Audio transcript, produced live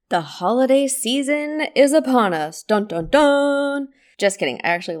The holiday season is upon us. Dun, dun, dun. Just kidding. I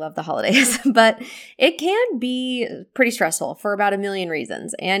actually love the holidays, but it can be pretty stressful for about a million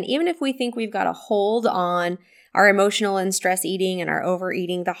reasons. And even if we think we've got a hold on our emotional and stress eating and our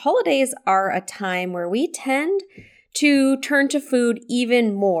overeating, the holidays are a time where we tend to turn to food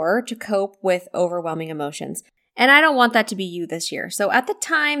even more to cope with overwhelming emotions. And I don't want that to be you this year. So at the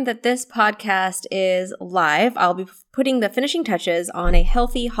time that this podcast is live, I'll be putting the finishing touches on a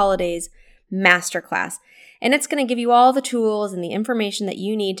Healthy Holidays Masterclass. And it's going to give you all the tools and the information that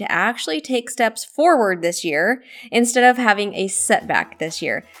you need to actually take steps forward this year instead of having a setback this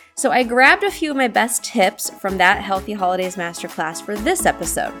year. So I grabbed a few of my best tips from that Healthy Holidays Masterclass for this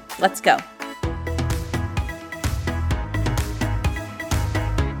episode. Let's go.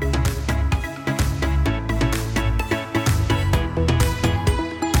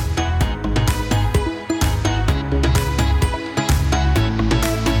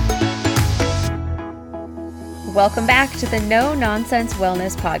 Welcome back to the No Nonsense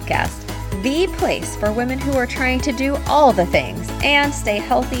Wellness Podcast, the place for women who are trying to do all the things and stay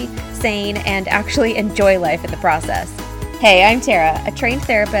healthy, sane, and actually enjoy life in the process. Hey, I'm Tara, a trained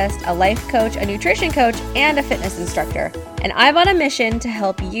therapist, a life coach, a nutrition coach, and a fitness instructor. And I'm on a mission to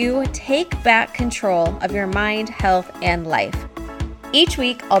help you take back control of your mind, health, and life. Each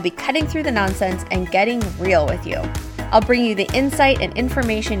week, I'll be cutting through the nonsense and getting real with you. I'll bring you the insight and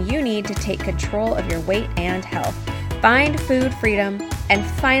information you need to take control of your weight and health, find food freedom, and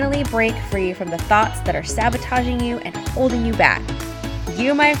finally break free from the thoughts that are sabotaging you and holding you back.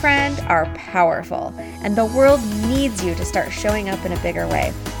 You, my friend, are powerful, and the world needs you to start showing up in a bigger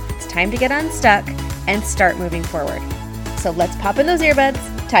way. It's time to get unstuck and start moving forward. So let's pop in those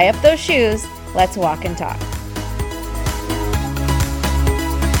earbuds, tie up those shoes, let's walk and talk.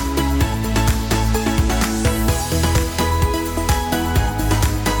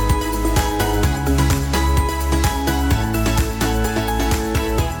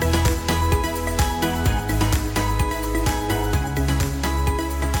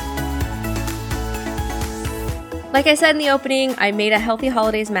 Like I said in the opening, I made a Healthy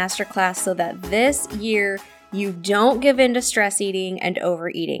Holidays Masterclass so that this year you don't give in to stress eating and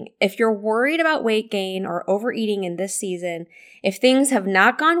overeating. If you're worried about weight gain or overeating in this season, if things have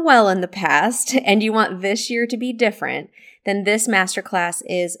not gone well in the past and you want this year to be different, then this masterclass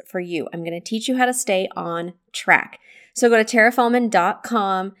is for you. I'm going to teach you how to stay on track. So go to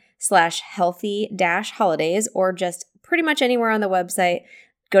tarafelman.com/healthy-holidays or just pretty much anywhere on the website.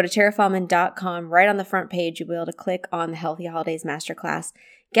 Go to tarafelman.com. Right on the front page, you'll be able to click on the Healthy Holidays Masterclass.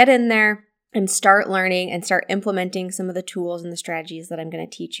 Get in there and start learning and start implementing some of the tools and the strategies that I'm going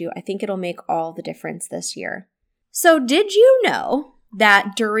to teach you. I think it'll make all the difference this year. So did you know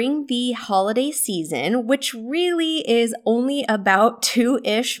that during the holiday season, which really is only about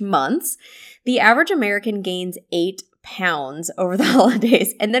 2-ish months, the average American gains 8 pounds over the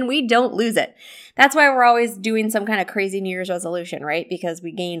holidays, and then we don't lose it. That's why we're always doing some kind of crazy New Year's resolution, right? Because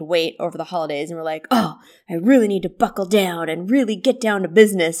we gained weight over the holidays and we're like, oh, I really need to buckle down and really get down to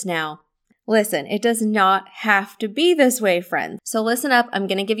business now. Listen, it does not have to be this way, friends. So listen up. I'm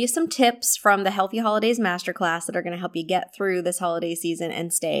going to give you some tips from the Healthy Holidays Masterclass that are going to help you get through this holiday season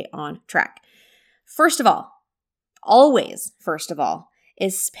and stay on track. First of all,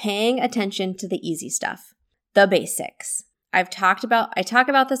 is paying attention to the easy stuff. The basics. I talk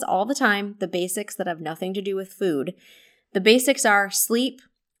about this all the time, the basics that have nothing to do with food. The basics are sleep,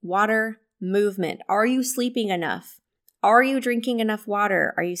 water, movement. Are you sleeping enough? Are you drinking enough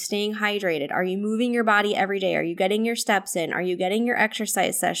water? Are you staying hydrated? Are you moving your body every day? Are you getting your steps in? Are you getting your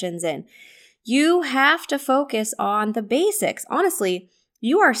exercise sessions in? You have to focus on the basics. Honestly,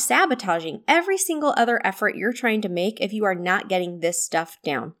 you are sabotaging every single other effort you're trying to make if you are not getting this stuff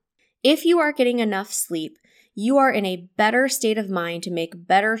down. If you are getting enough sleep, you are in a better state of mind to make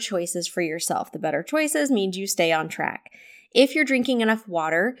better choices for yourself. The better choices means you stay on track. If you're drinking enough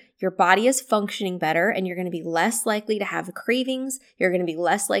water, your body is functioning better and you're going to be less likely to have cravings. You're going to be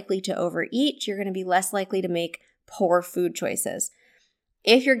less likely to overeat. You're going to be less likely to make poor food choices.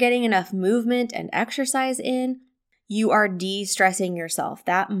 If you're getting enough movement and exercise in, you are de-stressing yourself.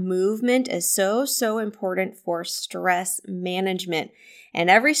 That movement is so important for stress management. And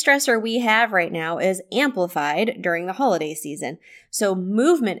every stressor we have right now is amplified during the holiday season. So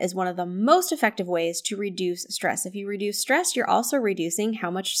movement is one of the most effective ways to reduce stress. If you reduce stress, you're also reducing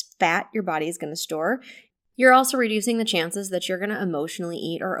how much fat your body is going to store. You're also reducing the chances that you're going to emotionally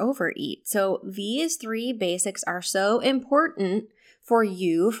eat or overeat. So these 3 basics are so important for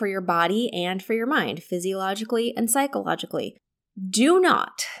you, for your body, and for your mind, physiologically and psychologically. Do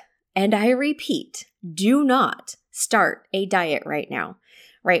not, and I repeat, do not start a diet right now.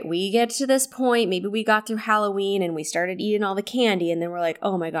 right? We get to this point, maybe we got through Halloween and we started eating all the candy and then we're like,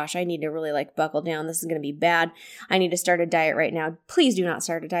 oh my gosh, I need to really like buckle down. This is going to be bad. I need to start a diet right now. Please do not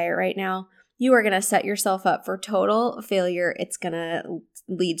start a diet right now. You are going to set yourself up for total failure. It's going to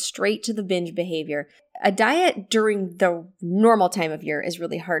lead straight to the binge behavior. A diet during the normal time of year is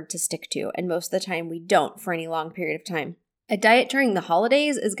really hard to stick to, and most of the time we don't for any long period of time. A diet during the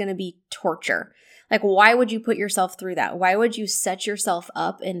holidays is going to be torture. Like, why would you put yourself through that? Why would you set yourself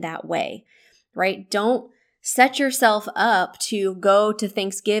up in that way, right? Don't set yourself up to go to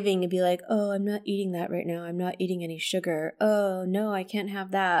Thanksgiving and be like, oh, I'm not eating that right now. I'm not eating any sugar. Oh, no, I can't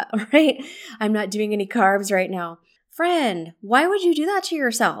have that, right? I'm not doing any carbs right now. Friend, why would you do that to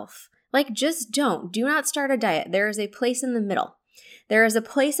yourself? Like, just don't. Do not start a diet. There is a place in the middle. There is a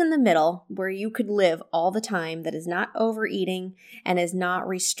place in the middle where you could live all the time that is not overeating and is not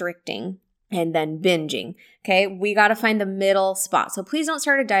restricting and then binging. Okay, we got to find the middle spot. So please don't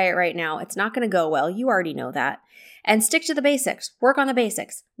start a diet right now. It's not going to go well. You already know that. And stick to the basics. Work on the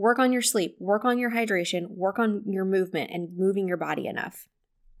basics. Work on your sleep. Work on your hydration. Work on your movement and moving your body enough.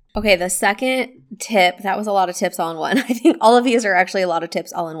 Okay, the second tip, that was a lot of tips all in one. I think all of these are actually a lot of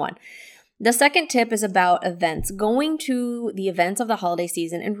tips all in one. The second tip is about events, going to the events of the holiday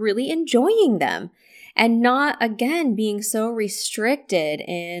season and really enjoying them. And not, again, being so restricted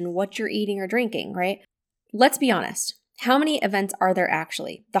in what you're eating or drinking, right? Let's be honest. How many events are there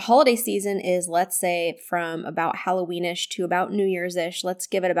actually? The holiday season is, let's say, from about Halloweenish to about New Year's-ish. Let's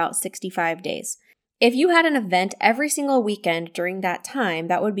give it about 65 days. If you had an event every single weekend during that time,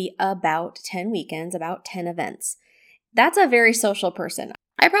 that would be about 10 weekends, about 10 events. That's a very social person.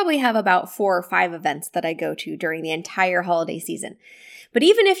 I probably have about 4 or 5 events that I go to during the entire holiday season. But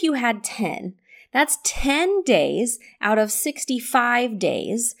even if you had 10, that's 10 days out of 65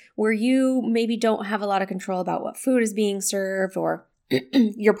 days where you maybe don't have a lot of control about what food is being served, or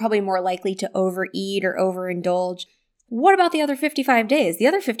you're probably more likely to overeat or overindulge. What about the other 55 days? The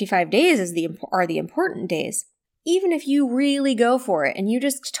other 55 days are the important days. Even if you really go for it and you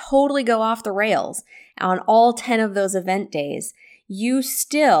just totally go off the rails on all 10 of those event days, you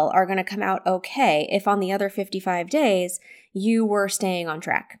still are going to come out okay if on the other 55 days you were staying on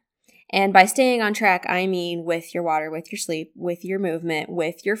track. And by staying on track, I mean with your water, with your sleep, with your movement,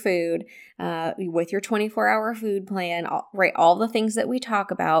 with your food, with your 24-hour food plan, right? All the things that we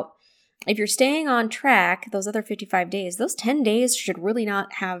talk about. If you're staying on track, those other 55 days, those 10 days should really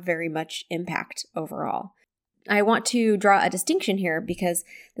not have very much impact overall. I want to draw a distinction here because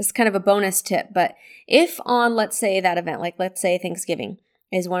this is kind of a bonus tip, but if on, let's say, that event, like let's say Thanksgiving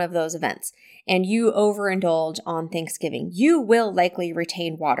is one of those events, and you overindulge on Thanksgiving, you will likely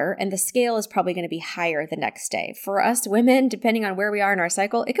retain water, and the scale is probably going to be higher the next day. For us women, depending on where we are in our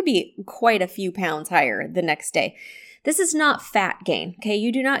cycle, it could be quite a few pounds higher the next day. This is not fat gain, okay?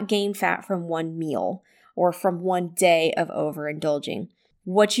 You do not gain fat from one meal or from one day of overindulging.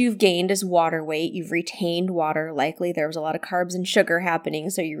 What you've gained is water weight. You've retained water. Likely there was a lot of carbs and sugar happening,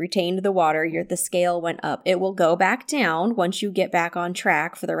 so you retained the water. The scale went up. It will go back down once you get back on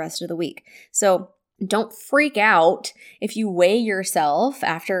track for the rest of the week. So don't freak out if you weigh yourself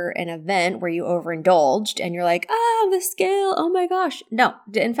after an event where you overindulged and you're like, the scale, oh my gosh. No,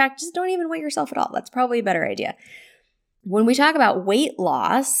 in fact, just don't even weigh yourself at all. That's probably a better idea. When we talk about weight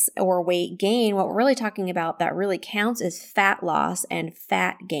loss or weight gain, what we're really talking about that really counts is fat loss and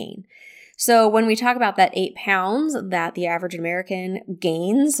fat gain. So when we talk about that 8 pounds that the average American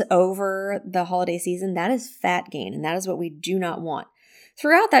gains over the holiday season, that is fat gain, and that is what we do not want.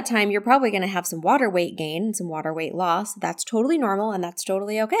 Throughout that time, you're probably going to have some water weight gain and some water weight loss. That's totally normal and that's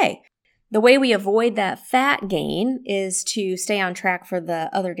totally okay. The way we avoid that fat gain is to stay on track for the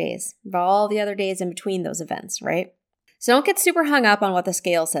other days, all the other days in between those events, right? So don't get super hung up on what the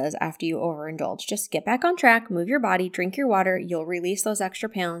scale says after you overindulge. Just get back on track, move your body, drink your water. You'll release those extra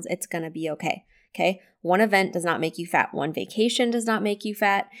pounds. It's going to be okay. Okay? One event does not make you fat. One vacation does not make you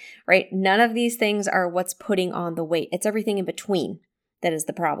fat, right? None of these things are what's putting on the weight. It's everything in between that is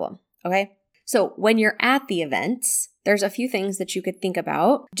the problem. Okay? So when you're at the events, there's a few things that you could think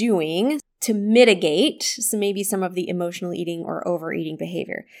about doing to mitigate maybe some of the emotional eating or overeating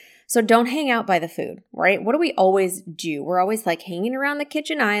behavior. So don't hang out by the food, right? What do we always do? We're always like hanging around the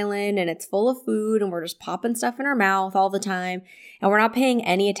kitchen island and it's full of food and we're just popping stuff in our mouth all the time and we're not paying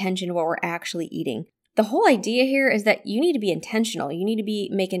any attention to what we're actually eating. The whole idea here is that you need to be intentional. You need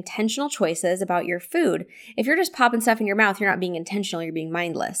to make intentional choices about your food. If you're just popping stuff in your mouth, you're not being intentional, you're being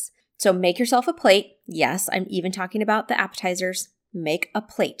mindless. So make yourself a plate. Yes, I'm even talking about the appetizers. Make a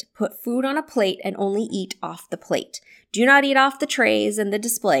plate. Put food on a plate and only eat off the plate. Do not eat off the trays and the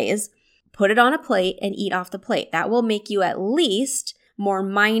displays. Put it on a plate and eat off the plate. That will make you at least more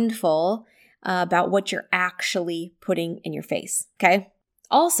mindful about what you're actually putting in your face, okay?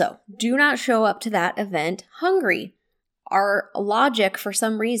 Also, do not show up to that event hungry. Our logic for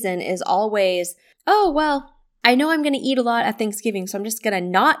some reason is always, oh, well, I know I'm going to eat a lot at Thanksgiving, so I'm just going to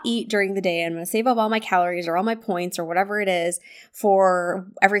not eat during the day. I'm going to save up all my calories or all my points or whatever it is for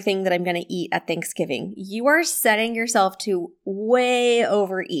everything that I'm going to eat at Thanksgiving. You are setting yourself to way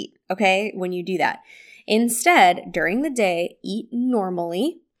overeat, okay, when you do that. Instead, during the day, eat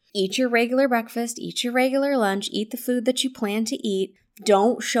normally. Eat your regular breakfast, eat your regular lunch, eat the food that you plan to eat.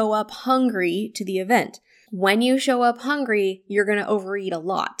 Don't show up hungry to the event. When you show up hungry, you're going to overeat a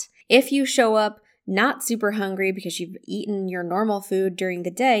lot. If you show up not super hungry because you've eaten your normal food during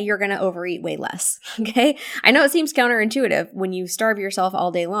the day, you're going to overeat way less, okay? I know it seems counterintuitive. When you starve yourself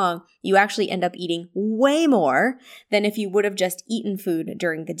all day long, you actually end up eating way more than if you would have just eaten food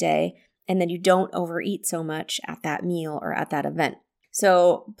during the day, and then you don't overeat so much at that meal or at that event.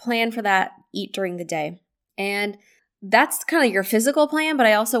 So plan for that, eat during the day. And that's kind of your physical plan, but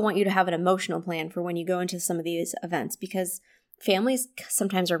I also want you to have an emotional plan for when you go into some of these events, because families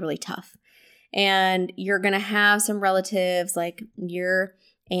sometimes are really tough. And you're going to have some relatives like your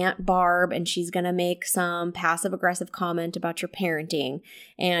Aunt Barb, and she's going to make some passive-aggressive comment about your parenting.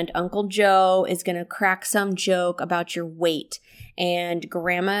 And Uncle Joe is going to crack some joke about your weight. And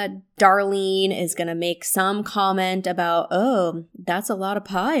Grandma Darlene is going to make some comment about, oh, that's a lot of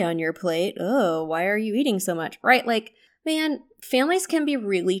pie on your plate. Oh, why are you eating so much? Right? Like, man, families can be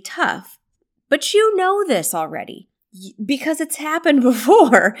really tough. But you know this already. Because it's happened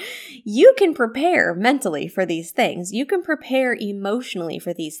before. You can prepare mentally for these things. You can prepare emotionally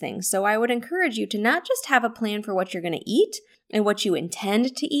for these things. So I would encourage you to not just have a plan for what you're going to eat and what you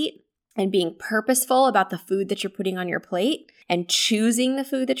intend to eat, and being purposeful about the food that you're putting on your plate and choosing the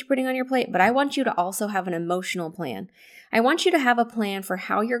food that you're putting on your plate, but I want you to also have an emotional plan. I want you to have a plan for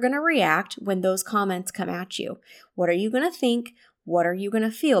how you're going to react when those comments come at you. What are you going to think? What are you going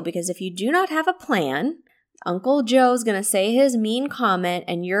to feel? Because if you do not have a plan, Uncle Joe's going to say his mean comment,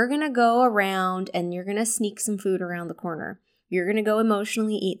 and you're going to go around and you're going to sneak some food around the corner. You're going to go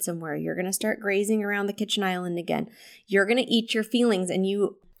emotionally eat somewhere. You're going to start grazing around the kitchen island again. You're going to eat your feelings,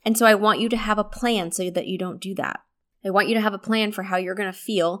 and so I want you to have a plan so that you don't do that. I want you to have a plan for how you're going to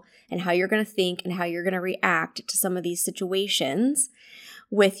feel and how you're going to think and how you're going to react to some of these situations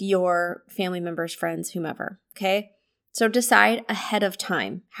with your family members, friends, whomever, okay? So decide ahead of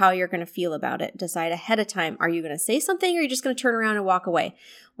time how you're going to feel about it. Decide ahead of time. Are you going to say something, or are you just going to turn around and walk away?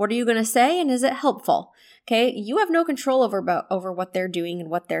 What are you going to say, and is it helpful? Okay, you have no control over what they're doing and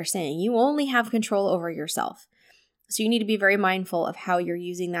what they're saying. You only have control over yourself. So you need to be very mindful of how you're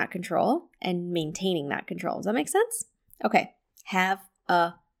using that control and maintaining that control. Does that make sense? Okay, have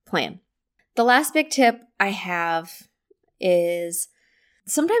a plan. The last big tip I have is,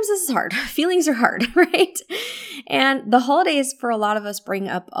 sometimes this is hard. Feelings are hard, right? And the holidays for a lot of us bring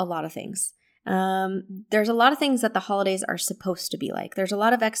up a lot of things. There's a lot of things that the holidays are supposed to be like. There's a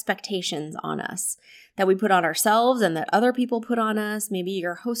lot of expectations on us that we put on ourselves and that other people put on us. Maybe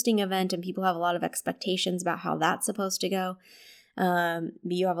you're hosting an event and people have a lot of expectations about how that's supposed to go.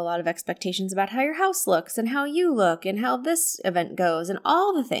 You have a lot of expectations about how your house looks and how you look and how this event goes and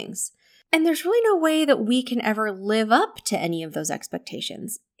all the things. And there's really no way that we can ever live up to any of those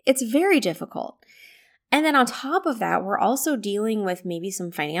expectations. It's very difficult. And then on top of that, we're also dealing with maybe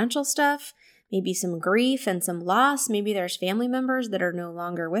some financial stuff, maybe some grief and some loss. Maybe there's family members that are no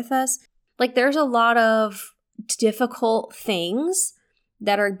longer with us. Like, there's a lot of difficult things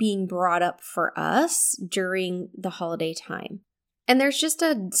that are being brought up for us during the holiday time. And there's just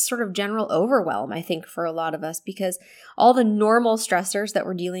a sort of general overwhelm, I think, for a lot of us, because all the normal stressors that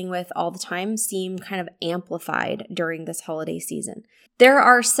we're dealing with all the time seem kind of amplified during this holiday season. There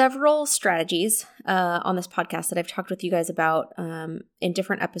are several strategies on this podcast that I've talked with you guys about in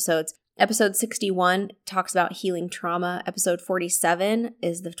different episodes. Episode 61 talks about healing trauma. Episode 47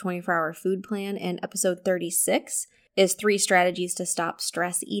 is the 24-hour food plan. And episode 36 is 3 strategies to stop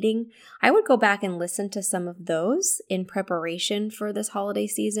stress eating. I would go back and listen to some of those in preparation for this holiday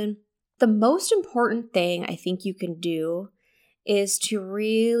season. The most important thing I think you can do is to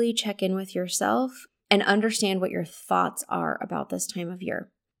really check in with yourself and understand what your thoughts are about this time of year.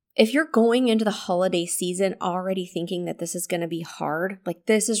 If you're going into the holiday season already thinking that this is going to be hard, like,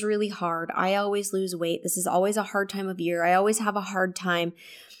 this is really hard, I always lose weight, this is always a hard time of year, I always have a hard time,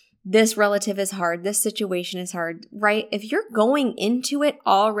 this relative is hard, this situation is hard, right? If you're going into it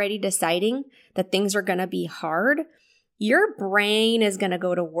already deciding that things are going to be hard, your brain is going to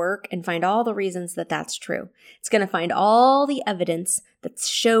go to work and find all the reasons that that's true. It's going to find all the evidence that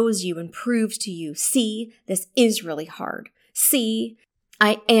shows you and proves to you, see, this is really hard. See,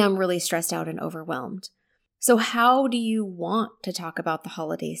 I am really stressed out and overwhelmed. So how do you want to talk about the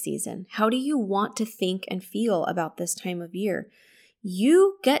holiday season? How do you want to think and feel about this time of year?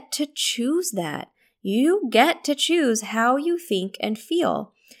 You get to choose that. You get to choose how you think and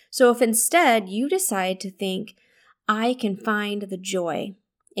feel. So if instead you decide to think, I can find the joy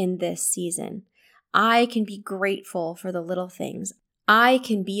in this season. I can be grateful for the little things. I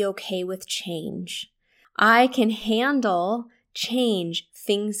can be okay with change. I can handle change.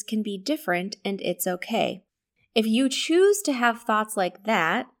 Things can be different and it's okay. If you choose to have thoughts like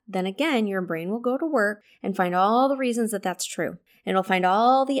that, then again, your brain will go to work and find all the reasons that that's true. And it'll find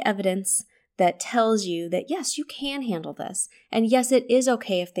all the evidence that tells you that yes, you can handle this. And yes, it is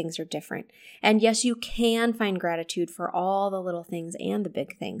okay if things are different. And yes, you can find gratitude for all the little things and the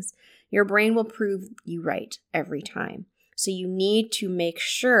big things. Your brain will prove you right every time. So you need to make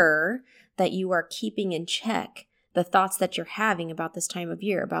sure that you are keeping in check the thoughts that you're having about this time of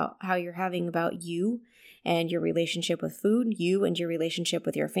year, about how you're having about you and your relationship with food, you and your relationship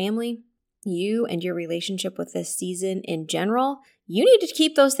with your family, you and your relationship with this season in general. You need to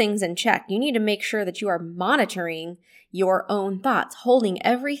keep those things in check. You need to make sure that you are monitoring your own thoughts, holding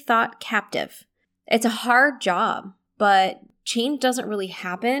every thought captive. It's a hard job, but change doesn't really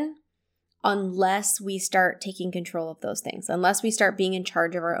happen unless we start taking control of those things, unless we start being in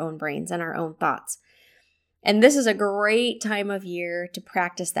charge of our own brains and our own thoughts. And this is a great time of year to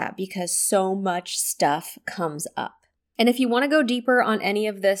practice that because so much stuff comes up. And if you want to go deeper on any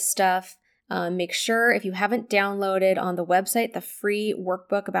of this stuff, make sure if you haven't downloaded on the website the free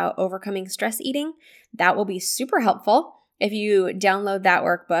workbook about overcoming stress eating, that will be super helpful if you download that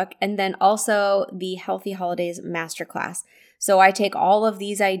workbook. And then also the Healthy Holidays Masterclass. So I take all of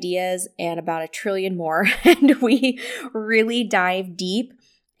these ideas and about 1 trillion more, and we really dive deep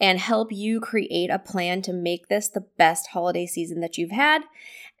and help you create a plan to make this the best holiday season that you've had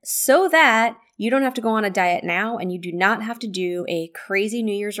so that you don't have to go on a diet now and you do not have to do a crazy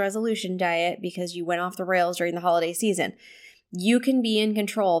New Year's resolution diet because you went off the rails during the holiday season. You can be in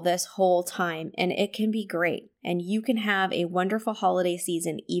control this whole time and it can be great. And you can have a wonderful holiday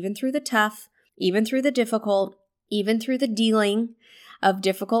season even through the tough, even through the difficult, even through the dealing of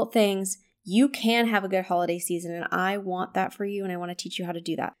difficult things. You can have a good holiday season, and I want that for you, and I want to teach you how to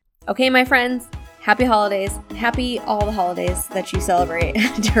do that. Okay, my friends, happy holidays. Happy all the holidays that you celebrate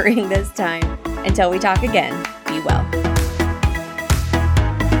during this time. Until we talk again, be well.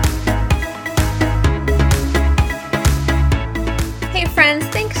 Hey friends,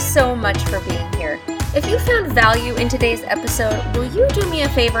 thanks so much for being here. If you found value in today's episode, will you do me a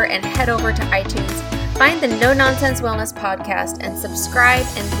favor and head over to iTunes, find the No Nonsense Wellness Podcast, and subscribe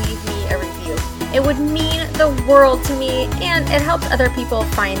and leave me a review. It would mean the world to me, and it helps other people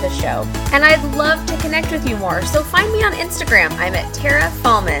find the show. And I'd love to connect with you more, so find me on Instagram. I'm at Tara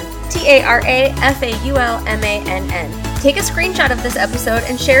Faulman, TaraFaulmann. Take a screenshot of this episode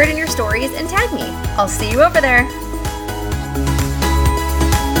and share it in your stories and tag me. I'll see you over there.